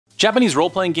Japanese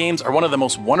role-playing games are one of the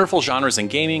most wonderful genres in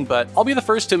gaming, but I'll be the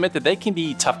first to admit that they can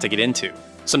be tough to get into.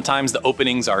 Sometimes the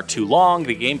openings are too long,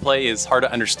 the gameplay is hard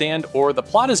to understand, or the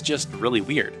plot is just really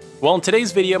weird. Well, in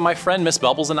today's video, my friend Miss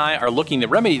Bubbles and I are looking to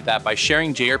remedy that by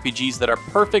sharing JRPGs that are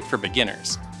perfect for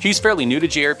beginners. She's fairly new to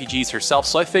JRPGs herself,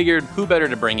 so I figured who better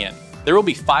to bring in. There will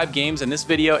be 5 games in this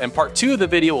video, and part 2 of the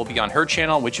video will be on her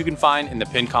channel, which you can find in the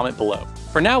pinned comment below.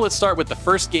 For now, let's start with the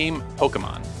first game,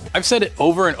 Pokemon. I've said it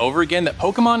over and over again that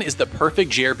Pokemon is the perfect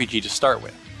JRPG to start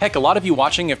with. Heck, a lot of you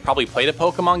watching have probably played a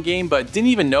Pokemon game but didn't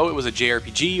even know it was a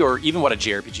JRPG or even what a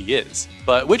JRPG is.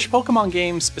 But which Pokemon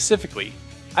game specifically?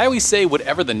 I always say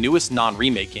whatever the newest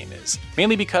non-remake game is,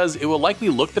 mainly because it will likely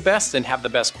look the best and have the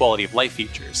best quality of life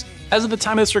features. As of the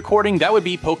time of this recording, that would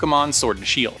be Pokemon Sword and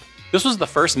Shield. This was the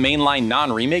first mainline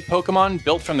non-remake Pokemon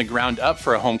built from the ground up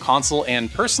for a home console,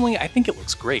 and personally I think it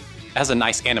looks great. It has a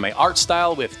nice anime art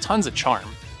style with tons of charm.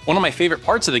 One of my favorite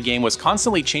parts of the game was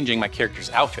constantly changing my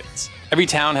character's outfits. Every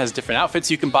town has different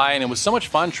outfits you can buy, and it was so much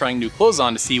fun trying new clothes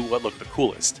on to see what looked the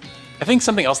coolest. I think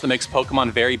something else that makes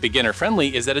Pokemon very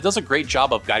beginner-friendly is that it does a great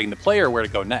job of guiding the player where to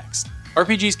go next.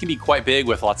 RPGs can be quite big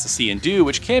with lots to see and do,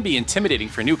 which can be intimidating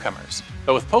for newcomers.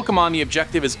 But with Pokemon, the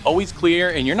objective is always clear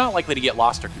and you're not likely to get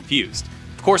lost or confused.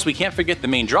 Of course, we can't forget the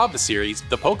main draw of the series,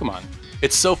 the Pokemon.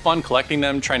 It's so fun collecting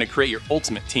them, trying to create your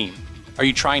ultimate team. Are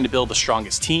you trying to build the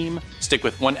strongest team, stick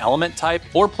with one element type,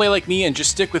 or play like me and just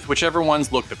stick with whichever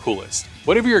ones look the coolest?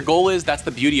 Whatever your goal is, that's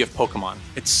the beauty of Pokemon.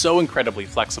 It's so incredibly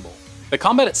flexible. The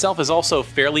combat itself is also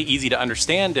fairly easy to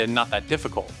understand and not that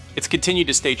difficult. It's continued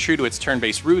to stay true to its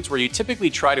turn-based roots where you typically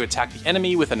try to attack the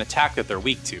enemy with an attack that they're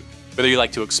weak to. Whether you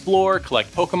like to explore,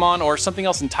 collect Pokemon, or something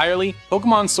else entirely,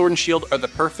 Pokemon Sword and Shield are the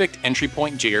perfect entry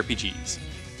point JRPGs.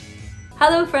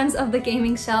 Hello friends of the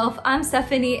gaming shelf, I'm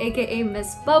Stephanie aka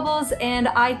Miss Bubbles, and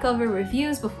I cover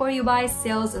reviews before you buy,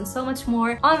 sales, and so much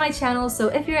more on my channel, so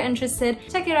if you're interested,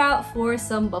 check it out for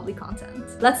some bubbly content.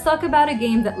 Let's talk about a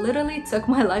game that literally took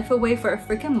my life away for a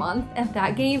freaking month, and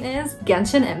that game is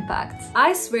Genshin Impact.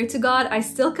 I swear to God, I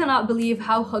still cannot believe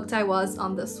how hooked I was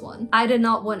on this one. I did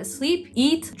not want to sleep,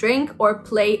 eat, drink, or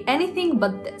play anything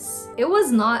but this. It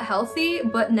was not healthy,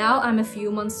 but now I'm a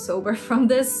few months sober from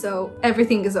this, so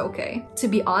everything is okay. To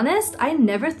be honest, I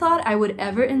never thought I would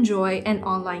ever enjoy an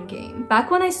online game. Back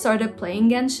when I started playing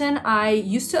Genshin, I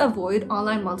used to avoid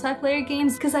online multiplayer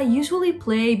games because I usually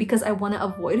play because I want to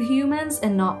avoid humans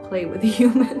and not play with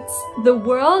humans. The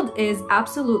world is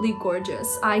absolutely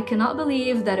gorgeous. I cannot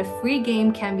believe that a free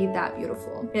game can be that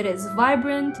beautiful. It is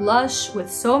vibrant, lush, with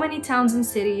so many towns and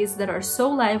cities that are so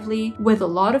lively, with a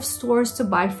lot of stores to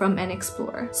buy from and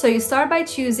explore. So you start by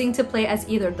choosing to play as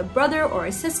either the brother or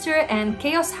a sister, and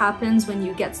chaos happens when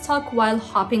you get stuck while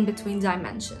hopping between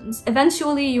dimensions.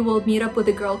 Eventually, you will meet up with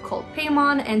a girl called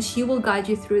Paimon, and she will guide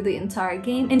you through the entire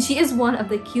game, and she is one of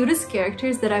the cutest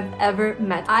characters that I've ever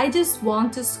met. I just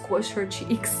want to squish her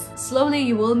cheeks. Slowly,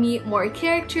 you will meet more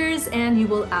characters, and you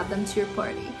will add them to your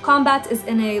party. Combat is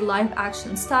in a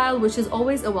live-action style, which is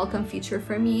always a welcome feature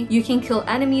for me. You can kill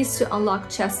enemies to unlock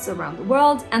chests around the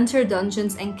world, enter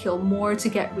dungeons and kill more to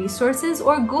get resources,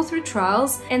 or go through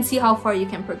trials and see how far you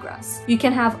can progress. You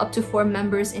can have up to 4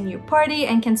 members in your party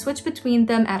and can switch between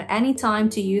them at any time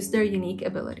to use their unique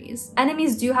abilities.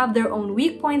 Enemies do have their own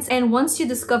weak points, and once you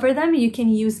discover them, you can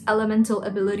use elemental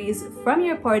abilities from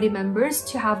your party members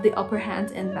to have the upper hand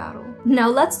in battle. Now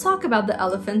let's talk about the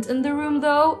elephant in the room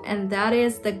though, and that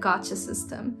is the gacha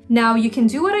system. Now you can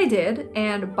do what I did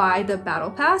and buy the battle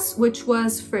pass, which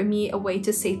was for me a way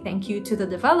to say thank you to the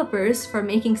developers for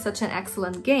making such an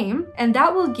excellent game, and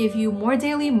that will give you more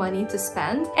daily money to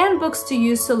spend and books to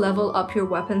use to level up your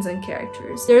weapons and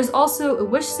characters. There's also a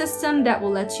wish system that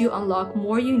will let you unlock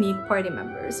more unique party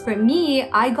members. For me,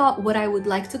 I got what I would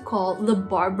like to call the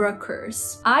Barbara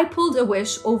curse. I pulled a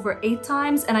wish over 8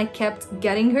 times and I kept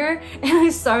getting her, and I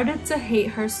started to hate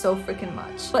her so freaking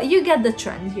much. But you get the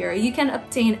trend here. You can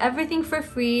obtain everything for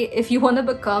free if you want to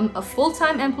become a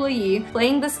full-time employee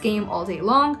playing this game all day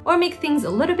long, or make things a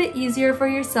little bit easier for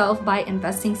yourself by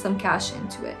investing some cash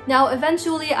into it. Now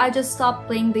eventually I just stopped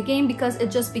playing the game because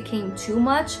it just became too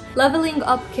much. Leveling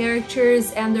up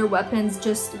characters and their weapons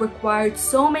just required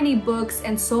so many books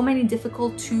and so many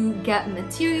difficult to get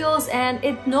materials, and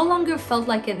it no longer felt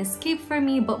like an escape for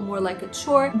me but more like a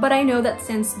chore. But I know that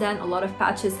since then a lot of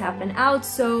patches have been out,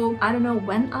 so I don't know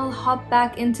when I'll hop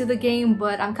back into the game,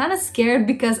 but I'm kind of scared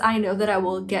because I know that I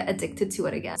will get addicted to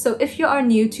it again. So if you are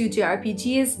new to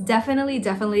JRPGs,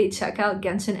 definitely check out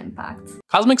Genshin Impact.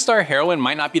 Cosmic Star Heroine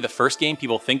might not be the first game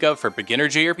people think of for beginner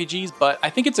JRPGs, but I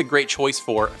think it's a great choice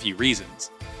for a few reasons.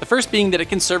 The first being that it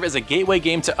can serve as a gateway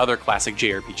game to other classic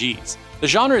JRPGs. The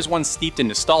genre is one steeped in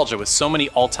nostalgia with so many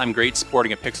all-time greats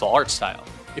sporting a pixel art style.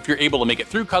 If you're able to make it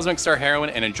through Cosmic Star Heroine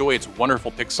and enjoy its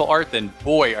wonderful pixel art, then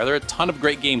boy, are there a ton of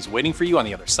great games waiting for you on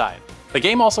the other side. The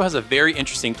game also has a very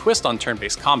interesting twist on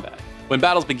turn-based combat. When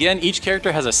battles begin, each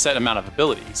character has a set amount of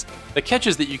abilities. The catch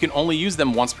is that you can only use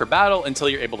them once per battle until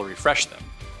you're able to refresh them.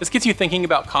 This gets you thinking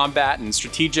about combat in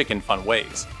strategic and fun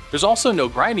ways. There's also no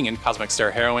grinding in Cosmic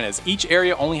Star Heroine, as each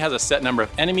area only has a set number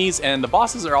of enemies and the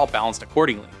bosses are all balanced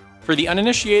accordingly. For the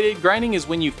uninitiated, grinding is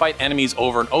when you fight enemies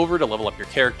over and over to level up your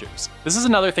characters. This is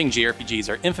another thing JRPGs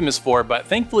are infamous for, but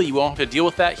thankfully you won't have to deal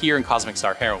with that here in Cosmic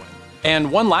Star Heroine.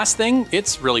 And one last thing,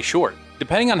 it's really short.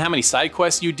 Depending on how many side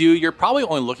quests you do, you're probably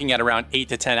only looking at around 8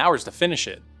 to 10 hours to finish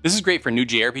it. This is great for new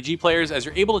JRPG players as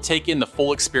you're able to take in the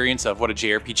full experience of what a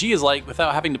JRPG is like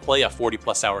without having to play a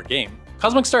 40+ hour game.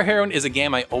 Cosmic Star Heroine is a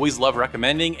game I always love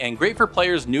recommending and great for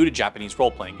players new to Japanese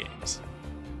role-playing games.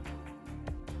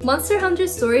 Monster Hunter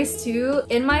Stories 2,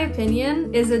 in my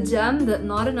opinion, is a gem that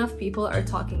not enough people are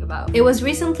talking about. It was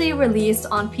recently released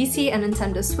on PC and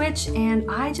Nintendo Switch, and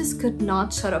I just could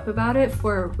not shut up about it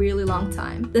for a really long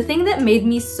time. The thing that made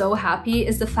me so happy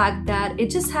is the fact that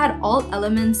it just had all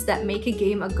elements that make a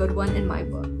game a good one in my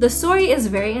book. The story is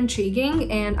very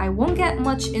intriguing, and I won't get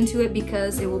much into it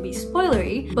because it will be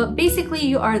spoilery, but basically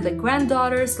you are the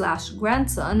granddaughter /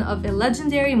 grandson of a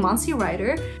legendary Monsi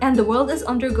rider, and the world is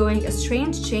undergoing a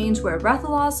strange change where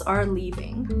Rathalos are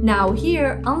leaving. Now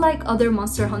here, unlike other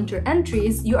Monster Hunter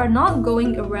entries, you are not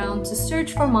going around to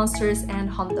search for monsters and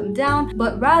hunt them down,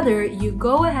 but rather you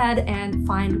go ahead and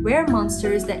find rare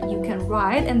monsters that you can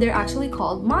ride, and they're actually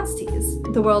called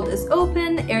monsties. The world is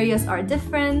open, areas are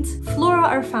different, flora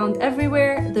are found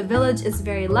everywhere, the village is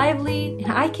very lively,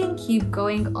 and I can keep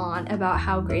going on about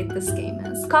how great this game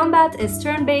is. Combat is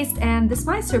turn-based, and this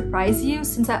might surprise you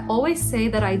since I always say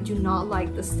that I do not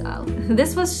like the style.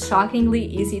 This was shockingly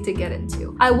easy to get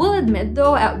into. I will admit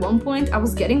though, at one point I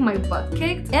was getting my butt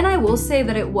kicked, and I will say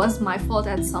that it was my fault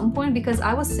at some point because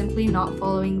I was simply not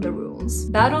following the rules.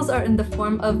 Battles are in the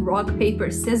form of rock,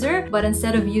 paper, scissors, but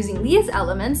instead of using these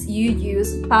elements, you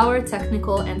use power,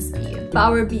 technical, and speed.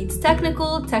 Power beats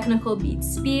technical, technical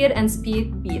beats speed, and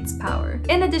speed beats power.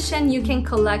 In addition, you can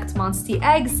collect Monstie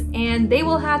eggs, and they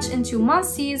will hatch into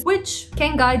Monsties, which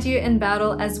can guide you in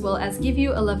battle as well as give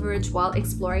you a leverage while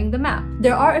exploring the map.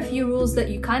 There are a few rules that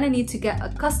you kind of need to get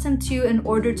accustomed to in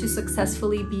order to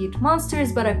successfully beat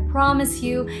monsters, but I promise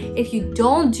you, if you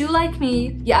don't do like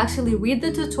me, you actually read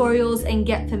the tutorials and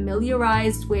get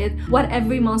familiarized with what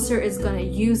every monster is gonna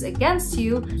use against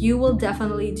you, you will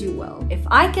definitely do well. If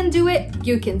I can do it,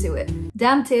 you can do it.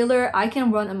 Damn Taylor, I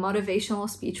can run a motivational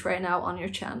speech right now on your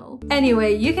channel.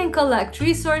 Anyway, you can collect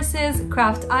resources,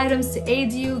 craft items to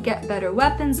aid you, get better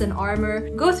weapons and armor,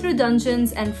 go through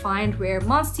dungeons, and find rare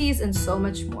monsties and so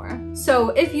much more. So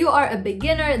if you are a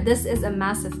beginner, this is a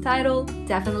massive title,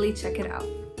 definitely check it out.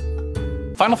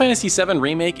 Final Fantasy VII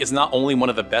Remake is not only one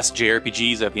of the best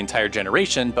JRPGs of the entire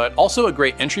generation, but also a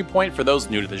great entry point for those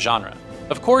new to the genre.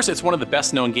 Of course, it's one of the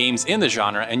best known games in the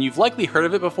genre, and you've likely heard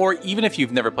of it before even if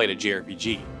you've never played a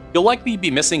JRPG. You'll likely be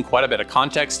missing quite a bit of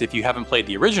context if you haven't played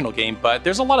the original game, but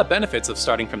there's a lot of benefits of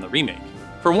starting from the remake.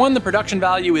 For one, the production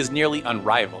value is nearly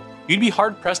unrivaled. You'd be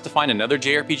hard-pressed to find another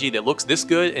JRPG that looks this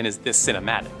good and is this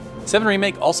cinematic. 7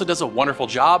 Remake also does a wonderful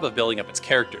job of building up its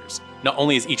characters. Not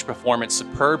only is each performance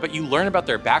superb, but you learn about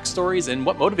their backstories and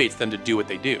what motivates them to do what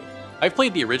they do. I've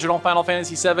played the original Final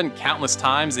Fantasy VII countless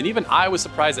times, and even I was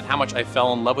surprised at how much I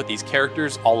fell in love with these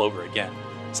characters all over again.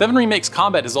 7 Remake's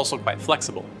combat is also quite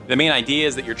flexible. The main idea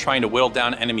is that you're trying to whittle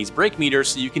down enemies' break meters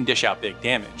so you can dish out big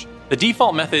damage. The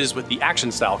default method is with the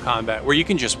action-style combat, where you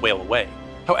can just wail away.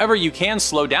 However, you can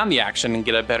slow down the action and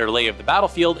get a better lay of the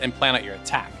battlefield and plan out your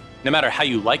attack. No matter how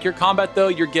you like your combat though,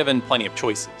 you're given plenty of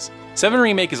choices. 7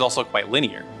 Remake is also quite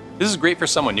linear. This is great for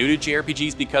someone new to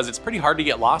JRPGs because it's pretty hard to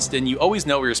get lost and you always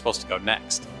know where you're supposed to go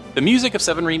next. The music of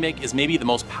 7 Remake is maybe the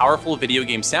most powerful video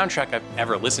game soundtrack I've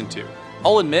ever listened to.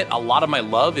 I'll admit, a lot of my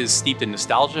love is steeped in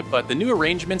nostalgia, but the new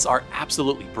arrangements are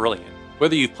absolutely brilliant.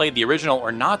 Whether you've played the original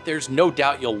or not, there's no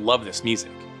doubt you'll love this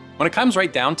music. When it comes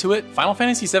right down to it, Final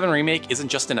Fantasy VII Remake isn't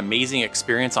just an amazing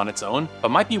experience on its own, but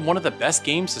might be one of the best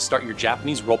games to start your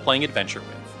Japanese role-playing adventure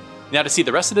with. Now to see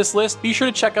the rest of this list, be sure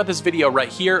to check out this video right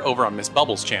here over on Miss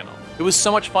Bubbles' channel. It was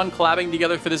so much fun collabing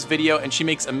together for this video, and she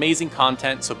makes amazing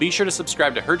content, so be sure to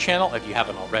subscribe to her channel if you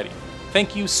haven't already.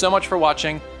 Thank you so much for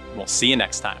watching, and we'll see you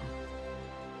next time.